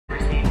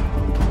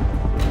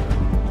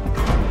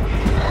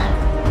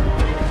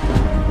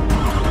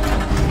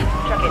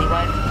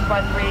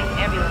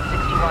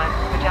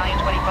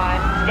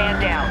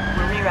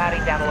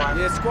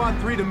Squad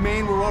 3 to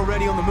Maine. We're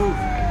already on the move.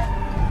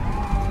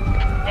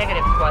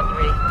 Negative, Squad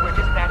 3. We're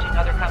dispatching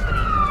other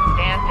companies.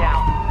 Stand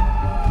down.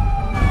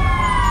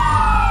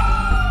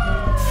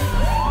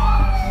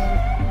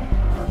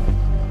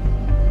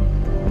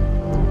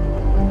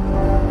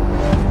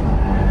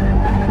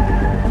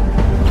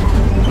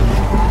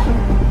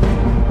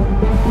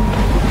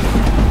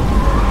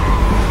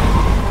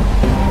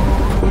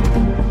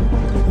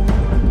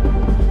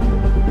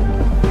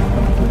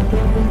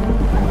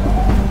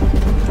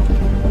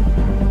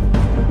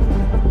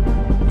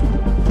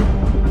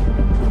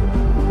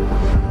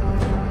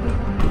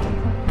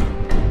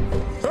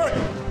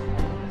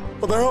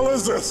 What the hell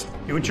is this?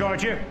 You in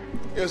charge here?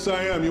 Yes,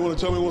 I am. You want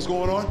to tell me what's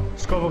going on?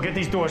 Scoville, get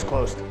these doors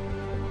closed.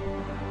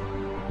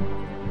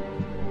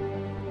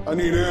 I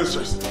need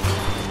answers.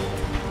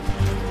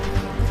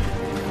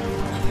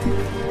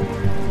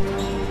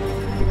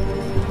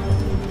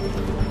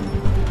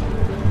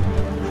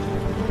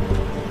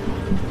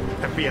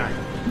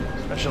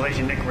 FBI. Special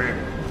Agent Nick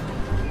Reardon.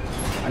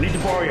 I need to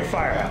borrow your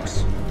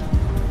Firehouse.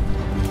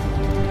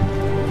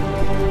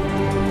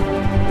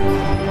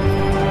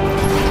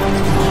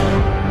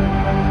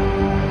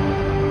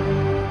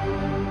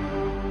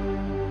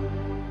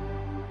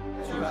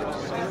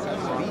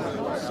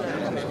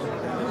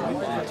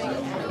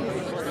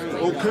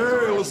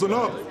 Okay, listen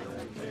up.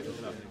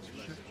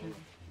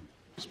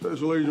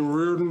 Special Agent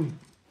Reardon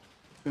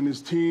and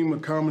his team are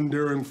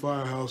commandeering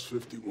Firehouse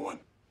 51.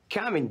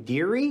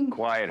 Commandeering?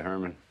 Quiet,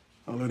 Herman.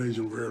 I'll let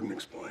Agent Reardon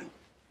explain.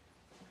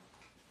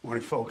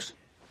 Morning, folks.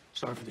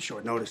 Sorry for the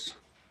short notice,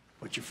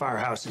 but your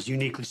Firehouse is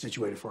uniquely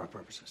situated for our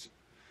purposes.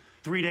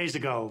 3 days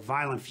ago, a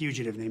violent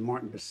fugitive named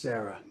Martin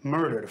Becerra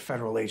murdered a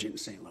federal agent in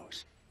St.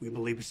 Louis. We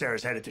believe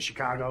Becerra's headed to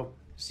Chicago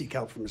to seek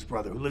help from his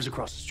brother, who lives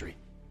across the street.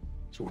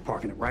 So we're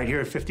parking it right here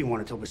at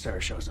 51 until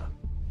Becerra shows up.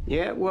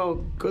 Yeah, well,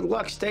 good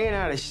luck staying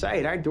out of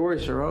sight. Our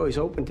doors are always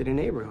open to the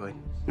neighborhood.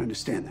 I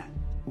understand that.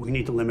 We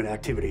need to limit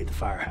activity at the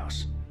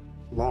Firehouse.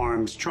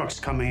 Alarms, trucks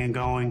coming and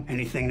going,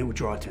 anything that would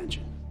draw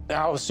attention.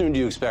 How soon do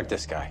you expect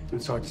this guy?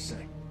 It's hard to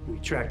say. We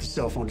tracked his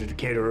cell phone to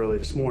Decatur early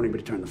this morning, but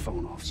he turned the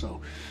phone off. So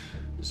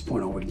at this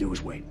point, all we can do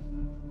is wait.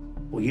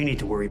 All you need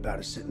to worry about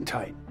is sitting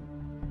tight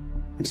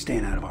and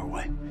staying out of our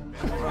way.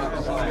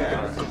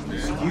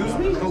 Excuse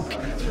me? Okay.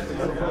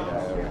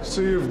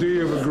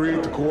 CFD have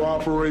agreed to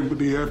cooperate with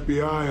the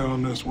FBI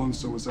on this one,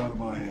 so it's out of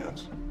my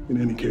hands.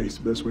 In any case,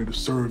 the best way to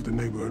serve the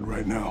neighborhood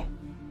right now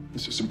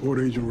is to support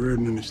Agent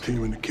Reardon and his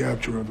team in the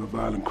capture of a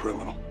violent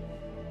criminal.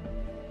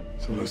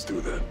 So let's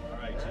do that.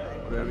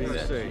 Whatever you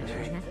say.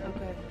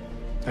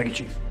 Thank you,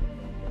 Chief.